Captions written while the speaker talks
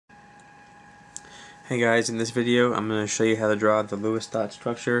Hey guys, in this video I'm going to show you how to draw the Lewis dot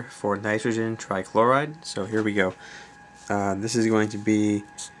structure for nitrogen trichloride. So here we go. This is going to be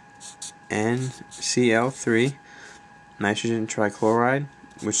NCl3, nitrogen trichloride,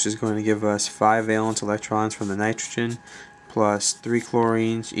 which is going to give us 5 valence electrons from the nitrogen plus 3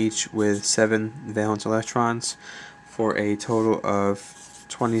 chlorines, each with 7 valence electrons, for a total of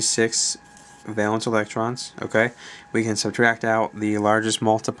 26 valence electrons. Okay, we can subtract out the largest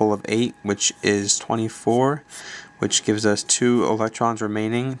multiple of 8, which is 24, which gives us 2 electrons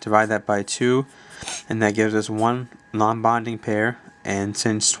remaining. Divide that by 2, and that gives us 1 non-bonding pair. And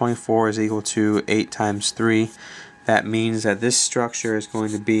since 24 is equal to 8 times 3, that means that this structure is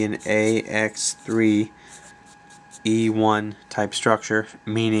going to be an AX3 E1 type structure,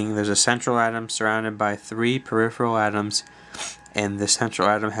 meaning there's a central atom surrounded by 3 peripheral atoms, and the central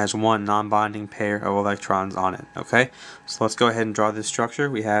atom has 1 non-bonding pair of electrons on it. Okay, so let's go ahead and draw this structure.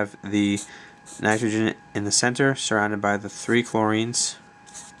 We have the nitrogen in the center surrounded by the 3 chlorines,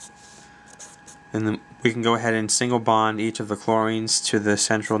 and then we can go ahead and single bond each of the chlorines to the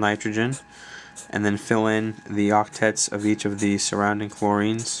central nitrogen, and then fill in the octets of each of the surrounding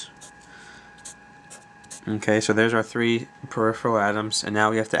chlorines. Okay, so there's our 3 peripheral atoms, and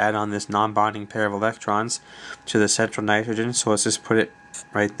now we have to add on this non-bonding pair of electrons to the central nitrogen. So let's just put it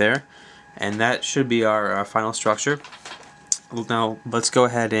right there, and that should be our final structure. Now let's go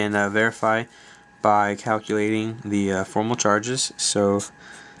ahead and verify by calculating the formal charges. So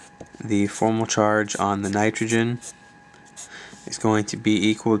the formal charge on the nitrogen is going to be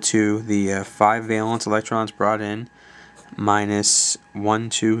equal to the 5 valence electrons brought in minus 1,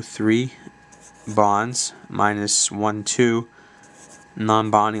 2, 3 bonds minus 1, 2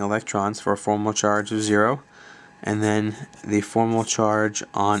 non-bonding electrons for a formal charge of 0, and then the formal charge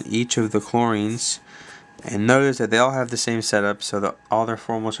on each of the chlorines. And notice that they all have the same setup, so that all their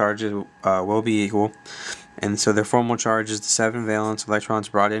formal charges will be equal. And so their formal charge is the 7 valence electrons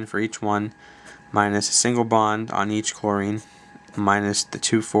brought in for each one, minus a single bond on each chlorine, minus the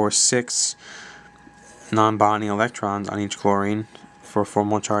 2, 4, 6 non-bonding electrons on each chlorine for a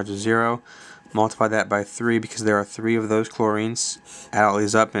formal charge of 0. Multiply that by 3 because there are 3 of those chlorines. Add all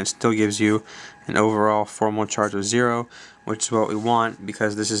these up and it still gives you an overall formal charge of 0, which is what we want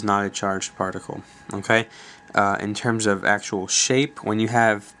because this is not a charged particle. Okay. In terms of actual shape, when you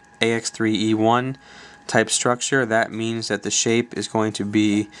have AX3E1 type structure, that means that the shape is going to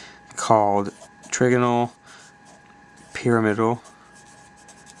be called trigonal pyramidal.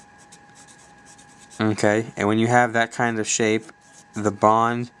 Okay, and when you have that kind of shape, the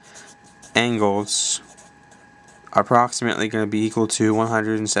bond angles are approximately going to be equal to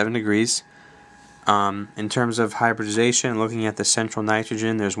 107 degrees. In terms of hybridization, looking at the central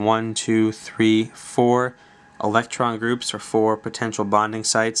nitrogen, there's 1, 2, 3, 4 electron groups, or 4 potential bonding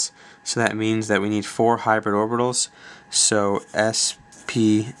sites. So that means that we need 4 hybrid orbitals. So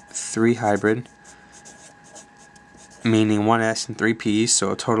sp3 hybrid, meaning 1 s and 3 p's,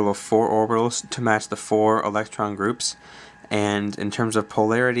 so a total of 4 orbitals to match the 4 electron groups. And in terms of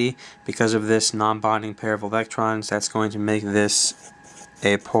polarity, because of this non-bonding pair of electrons, that's going to make this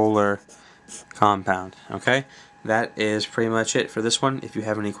a polar compound. Okay, that is pretty much it for this one. If you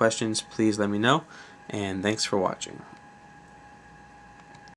have any questions, please let me know, and thanks for watching.